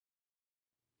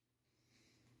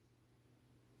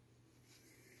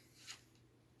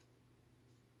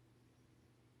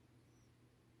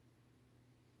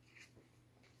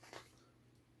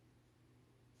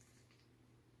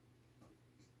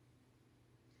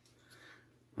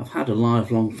I've had a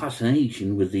lifelong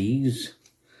fascination with these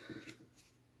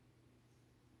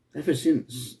ever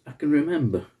since I can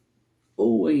remember.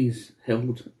 Always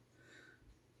held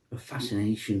a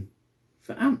fascination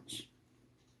for ants.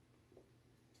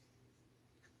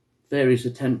 Various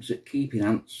attempts at keeping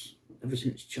ants ever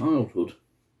since childhood.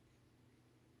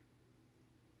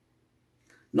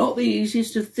 Not the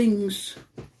easiest of things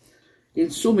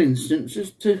in some instances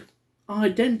to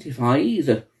identify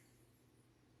either.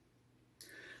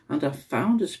 And I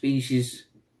found a species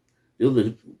the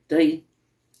other day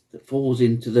that falls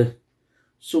into the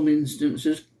some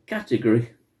instances category.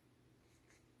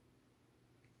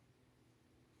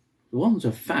 The ones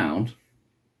I've found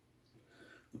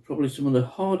are probably some of the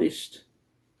hardest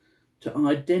to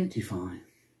identify.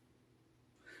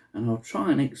 And I'll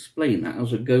try and explain that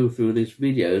as I go through this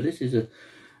video. This is a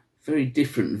very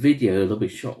different video. There'll be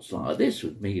shots like this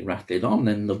with me rattling on,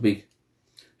 then there'll be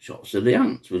shots of the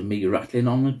ants with me rattling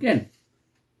on again.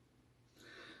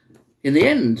 In the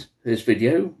end of this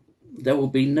video, there will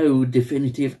be no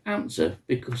definitive answer,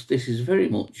 because this is very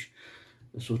much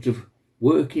a sort of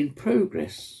work in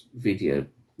progress video.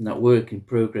 And that work in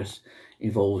progress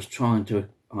involves trying to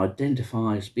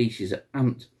identify a species of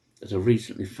ant that I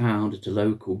recently found at a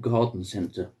local garden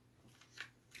centre.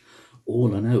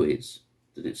 All I know is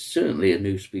that it's certainly a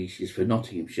new species for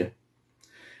Nottinghamshire,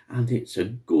 and it's a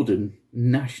good one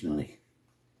nationally.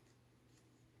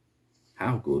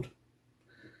 How good?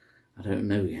 I don't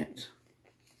know yet.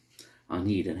 I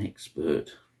need an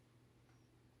expert.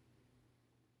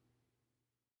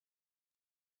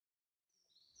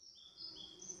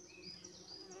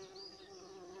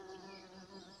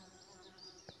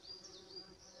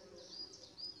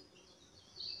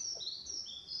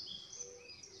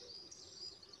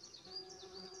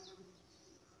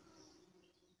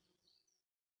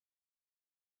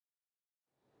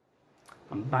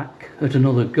 I'm back at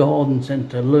another garden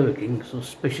centre, lurking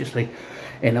suspiciously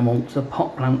in amongst the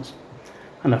pot plants,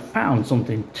 and I found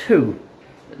something too.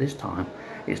 But this time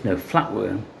it's no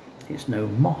flatworm, it's no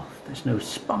moth, it's no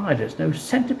spider, it's no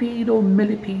centipede or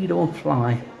millipede or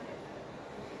fly.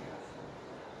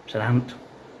 It's an ant,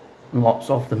 and lots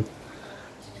of them.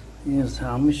 Here's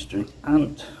our mystery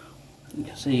ant. You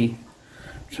can see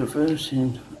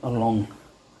traversing along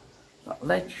that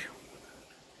ledge.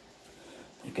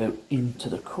 They go into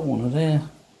the corner there.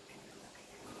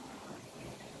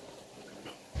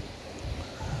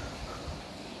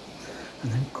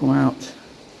 And then come out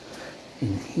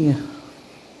in here.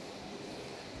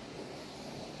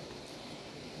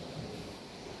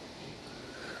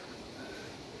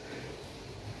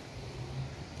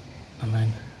 And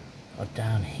then are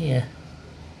down here.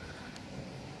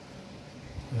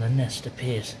 And the nest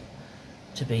appears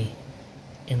to be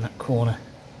in that corner.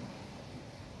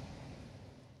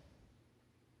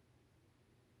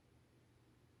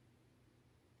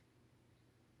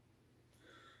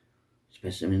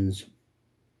 Specimens.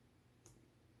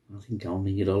 I think I'll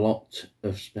need a lot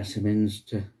of specimens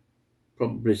to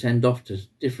probably send off to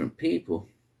different people.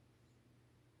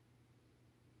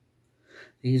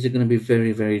 These are going to be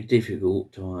very, very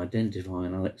difficult to identify,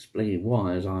 and I'll explain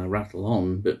why as I rattle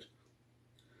on. But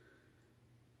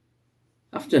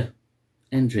after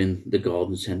entering the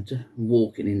garden centre and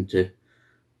walking into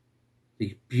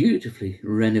the beautifully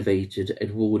renovated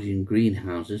Edwardian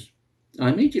greenhouses, I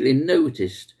immediately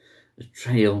noticed a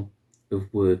trail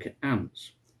of worker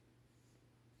ants.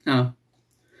 Now,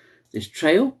 this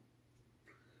trail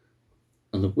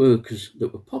and the workers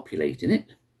that were populating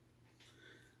it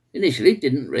initially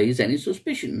didn't raise any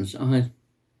suspicions. I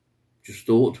just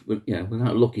thought,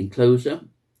 without looking closer,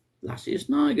 Lassius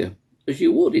niger, as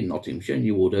you would in Nottinghamshire and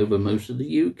you would over most of the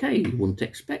UK. You wouldn't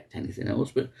expect anything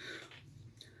else. But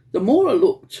the more I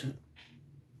looked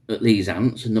at these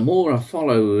ants and the more I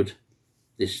followed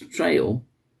this trail,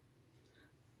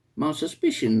 my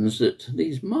suspicions that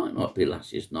these might not be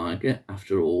Lassius niger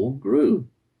after all grew.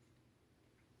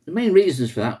 The main reasons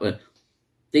for that were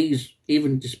these,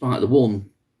 even despite the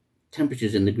warm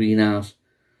temperatures in the greenhouse,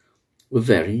 were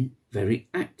very, very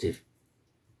active.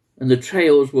 And the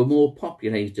trails were more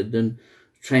populated than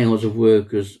trails of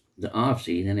workers that I've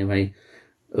seen anyway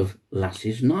of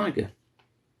Lassius niger.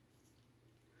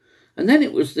 And then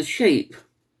it was the shape.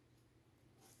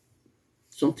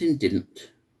 Something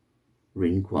didn't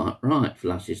ring quite right for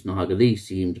Lassius niger. These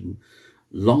seemed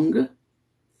longer,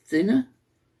 thinner,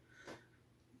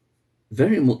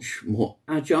 very much more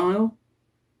agile.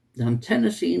 The antenna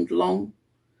seemed long,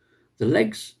 the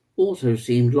legs also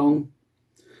seemed long,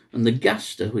 and the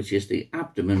gaster, which is the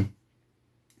abdomen,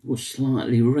 was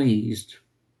slightly raised.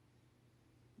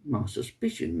 My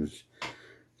suspicions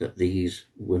that these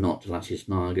were not Lassius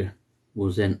niger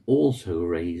was then also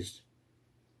raised.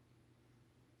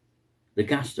 The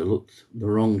gaster looked the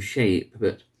wrong shape,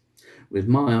 but with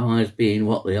my eyes being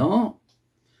what they are,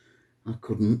 I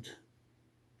couldn't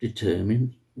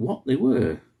determine what they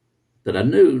were. But I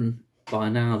knew by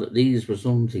now that these were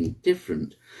something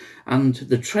different, and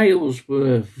the trails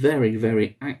were very,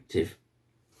 very active,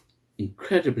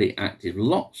 incredibly active,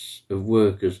 lots of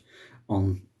workers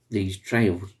on these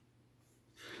trails.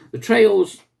 The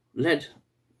trails led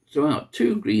throughout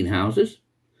 2 greenhouses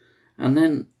and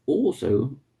then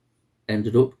also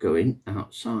ended up going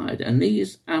outside, and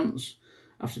these ants,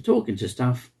 after talking to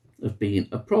staff, have been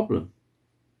a problem.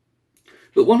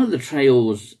 But one of the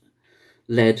trails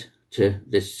led to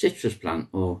this citrus plant,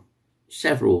 or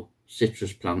several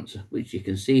citrus plants, which you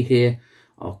can see here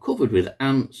are covered with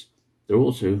ants. They're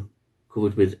also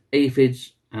covered with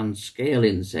aphids and scale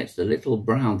insects, the little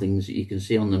brown things that you can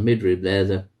see on the midrib there,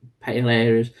 the pale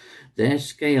areas, they're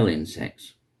scale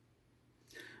insects.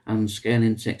 And scale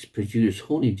insects produce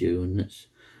honeydew, and that's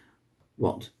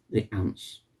what the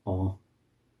ants are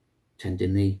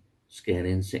tending the scale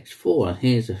insects for. And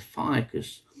here's a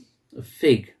ficus, a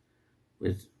fig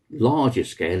with larger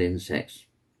scale insects,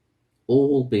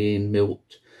 all being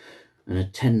milked and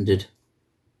attended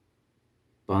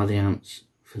by the ants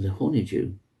for the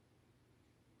honeydew.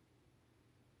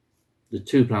 The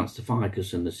 2 plants, the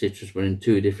ficus and the citrus, were in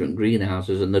 2 different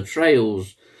greenhouses, and the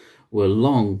trails were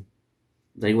long.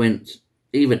 They went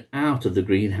even out of the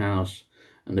greenhouse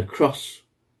and across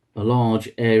a large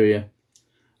area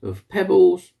of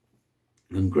pebbles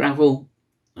and gravel,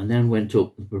 and then went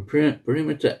up the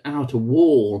perimeter outer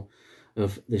wall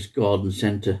of this garden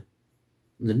centre.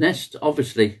 The nest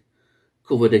obviously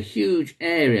covered a huge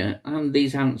area, and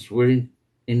these ants were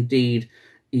indeed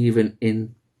even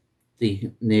in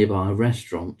the nearby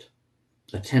restaurant.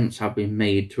 Attempts have been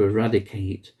made to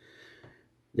eradicate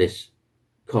this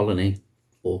colony,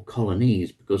 or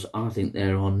colonies, because I think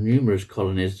there are numerous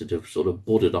colonies that have sort of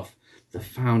budded off the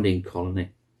founding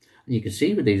colony. And you can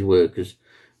see with these workers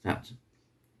that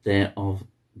they're of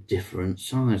different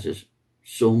sizes.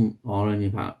 Some are only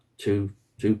about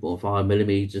 2.5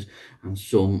 millimeters, and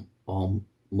some are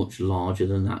much larger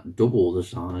than that, double the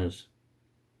size.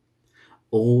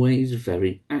 Always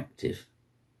very active.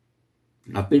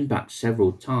 I've been back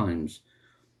several times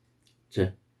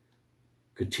to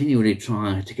continually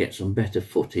try to get some better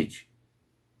footage.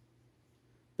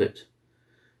 But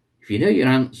if you know your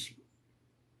ants,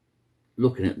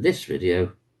 looking at this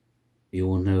video, you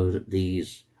will know that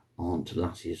these aren't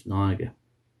Lasius niger.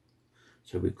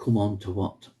 So we come on to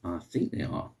what I think they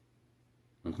are.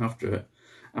 And after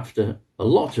a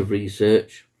lot of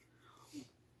research,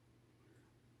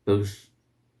 both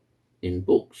in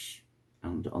books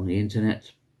and on the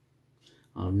internet,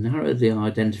 I've narrowed the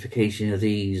identification of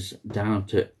these down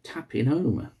to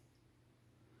Tapinoma.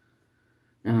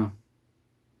 Now,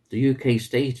 the UK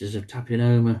status of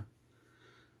Tapinoma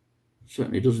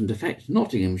certainly doesn't affect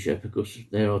Nottinghamshire, because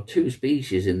there are 2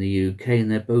 species in the UK, and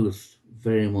they're both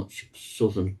very much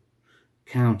southern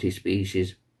county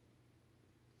species.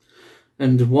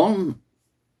 And one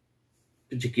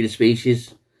particular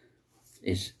species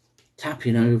is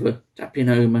Tapinoma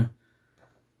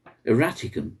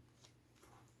erraticum.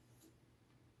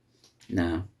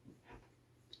 Now,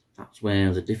 that's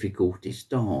where the difficulty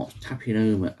starts.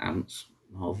 Tapinoma ants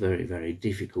are very, very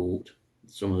difficult.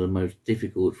 Some of the most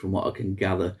difficult from what I can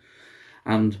gather.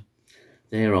 And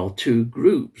there are 2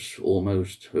 groups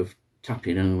almost of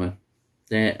Tapinoma.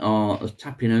 There are a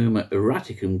Tapinoma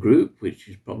erraticum group, which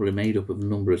is probably made up of a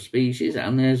number of species,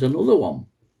 and there's another one,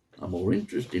 a more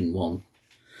interesting one,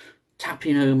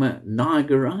 Tapinoma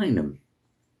nigerinum.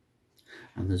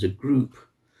 And there's a group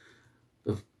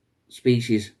of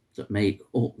species that make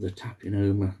up the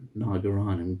Tapinoma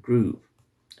nigerinum group,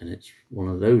 and it's one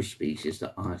of those species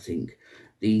that I think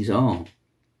these are.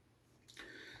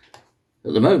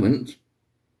 At the moment,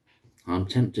 I'm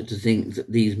tempted to think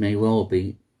that these may well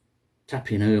be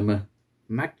Tapinoma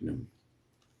magnum,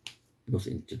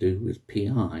 nothing to do with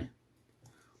PI.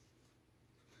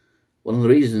 One of the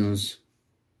reasons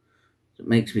that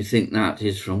makes me think that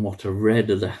is from what I've read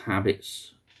of the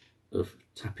habits of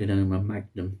Tapinoma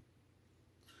magnum.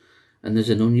 And there's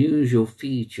an unusual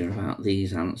feature about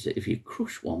these ants that if you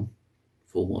crush one,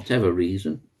 for whatever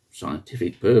reason,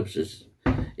 scientific purposes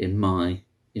in my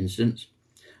instance,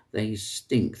 they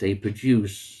stink. They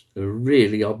produce a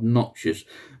really obnoxious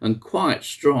and quite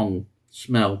strong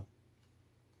smell.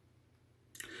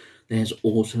 There's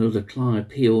also the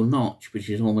clypeal notch, which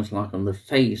is almost like on the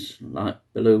face, like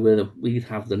below where we'd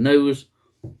have the nose,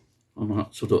 on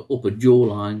that sort of upper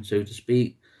jawline, so to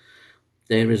speak.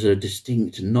 there is a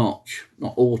distinct notch.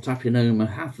 Not all Tapinoma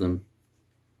have them,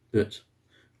 but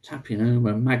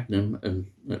Tapinoma magnum and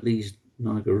at least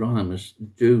nigerimus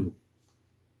do.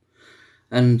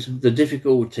 And the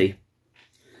difficulty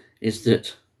is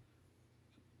that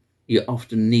you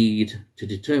often need to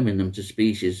determine them to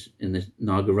species in the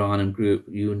nigerinum group.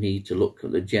 You need to look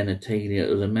at the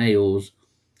genitalia of the males,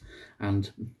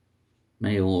 and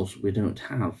males we don't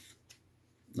have.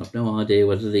 I've no idea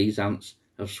whether these ants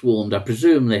have swarmed. I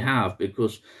presume they have,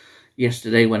 because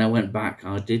yesterday when I went back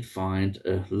I did find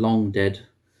a long dead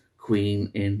queen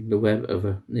in the web of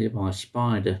a nearby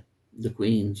spider. The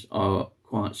queens are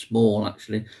quite small,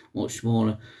 actually, much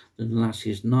smaller than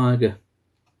Lassie's niger.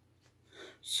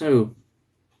 So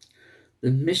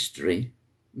the mystery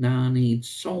now needs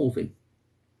solving.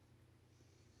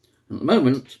 At the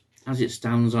moment, as it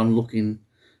stands, I'm looking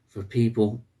for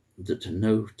people that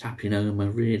know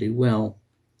Tapinoma really well,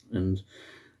 and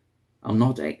I'm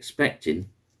not expecting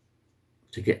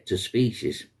to get to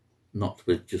species, not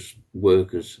with just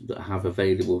workers that I have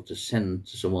available to send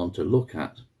to someone to look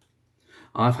at.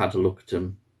 I've had a look at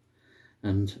them,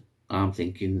 and I'm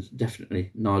thinking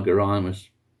definitely nigerimus.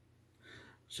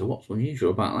 So what's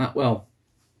unusual about that? Well,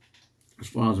 as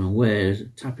far as I'm aware,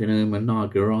 Tapinoma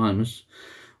nigerimus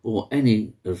or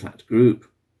any of that group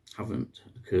haven't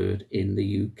occurred in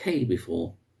the UK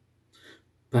before.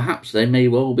 Perhaps there may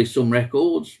well be some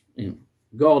records in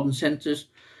garden centres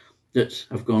that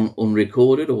have gone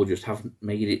unrecorded or just haven't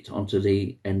made it onto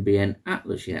the NBN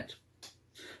atlas yet.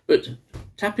 But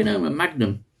Tapinoma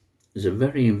magnum is a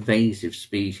very invasive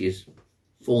species,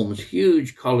 forms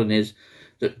huge colonies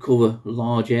that cover a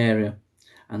large area,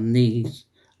 and these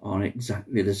are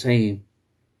exactly the same.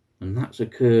 And that's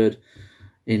occurred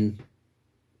in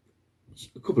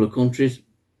a couple of countries.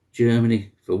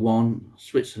 Germany for one,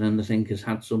 Switzerland I think has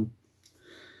had some,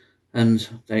 and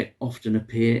they often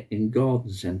appear in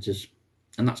garden centres,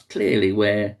 and that's clearly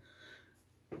where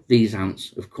these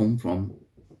ants have come from,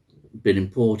 been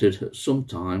imported at some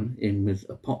time in with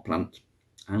a pot plant,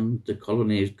 and the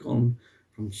colony has gone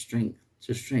from strength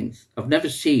to strength. I've never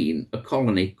seen a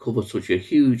colony cover such a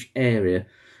huge area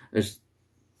as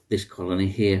this colony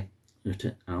here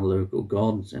at our local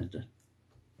garden centre.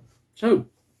 So,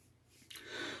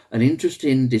 an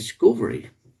interesting discovery,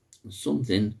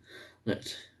 something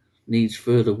that needs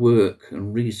further work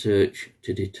and research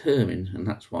to determine, and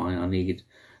that's why I need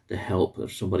the help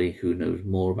of somebody who knows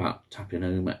more about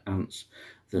Tapinoma ants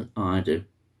than I do.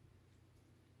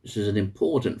 This is an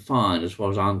important find as far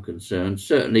as I'm concerned.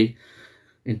 Certainly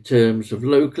in terms of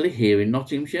locally here in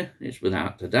Nottinghamshire, it's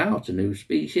without a doubt a new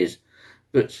species,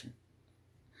 but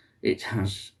it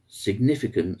has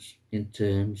significance in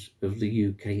terms of the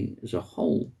UK as a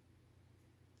whole.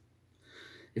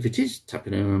 If it is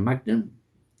Tapinoma magnum,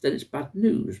 then it's bad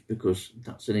news, because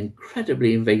that's an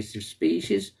incredibly invasive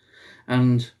species,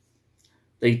 and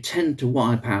they tend to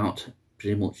wipe out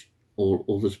pretty much all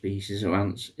other species of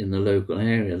ants in the local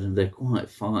area, and they're quite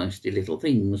feisty little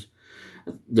things.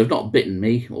 They've not bitten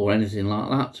me or anything like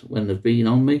that when they've been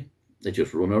on me. They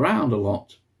just run around a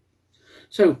lot.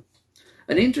 So,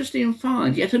 an interesting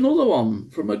find, yet another one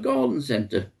from a garden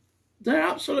centre. They're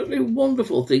absolutely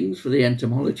wonderful things for the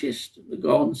entomologist, the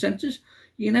garden centres.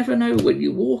 You never know, when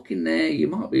you walk in there, you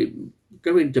might be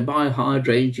going to buy a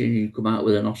hydrangea and you come out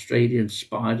with an Australian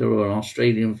spider or an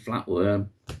Australian flatworm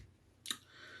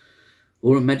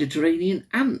or a Mediterranean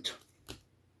ant.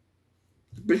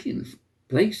 Brilliant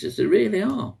places, they really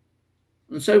are.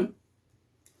 And so,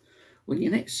 when you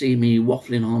next see me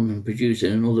waffling on and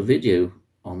producing another video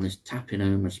on this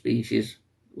Tapinoma species,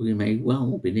 we may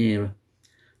well be nearer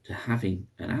to having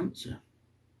an answer.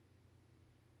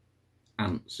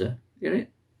 Answer, get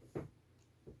it?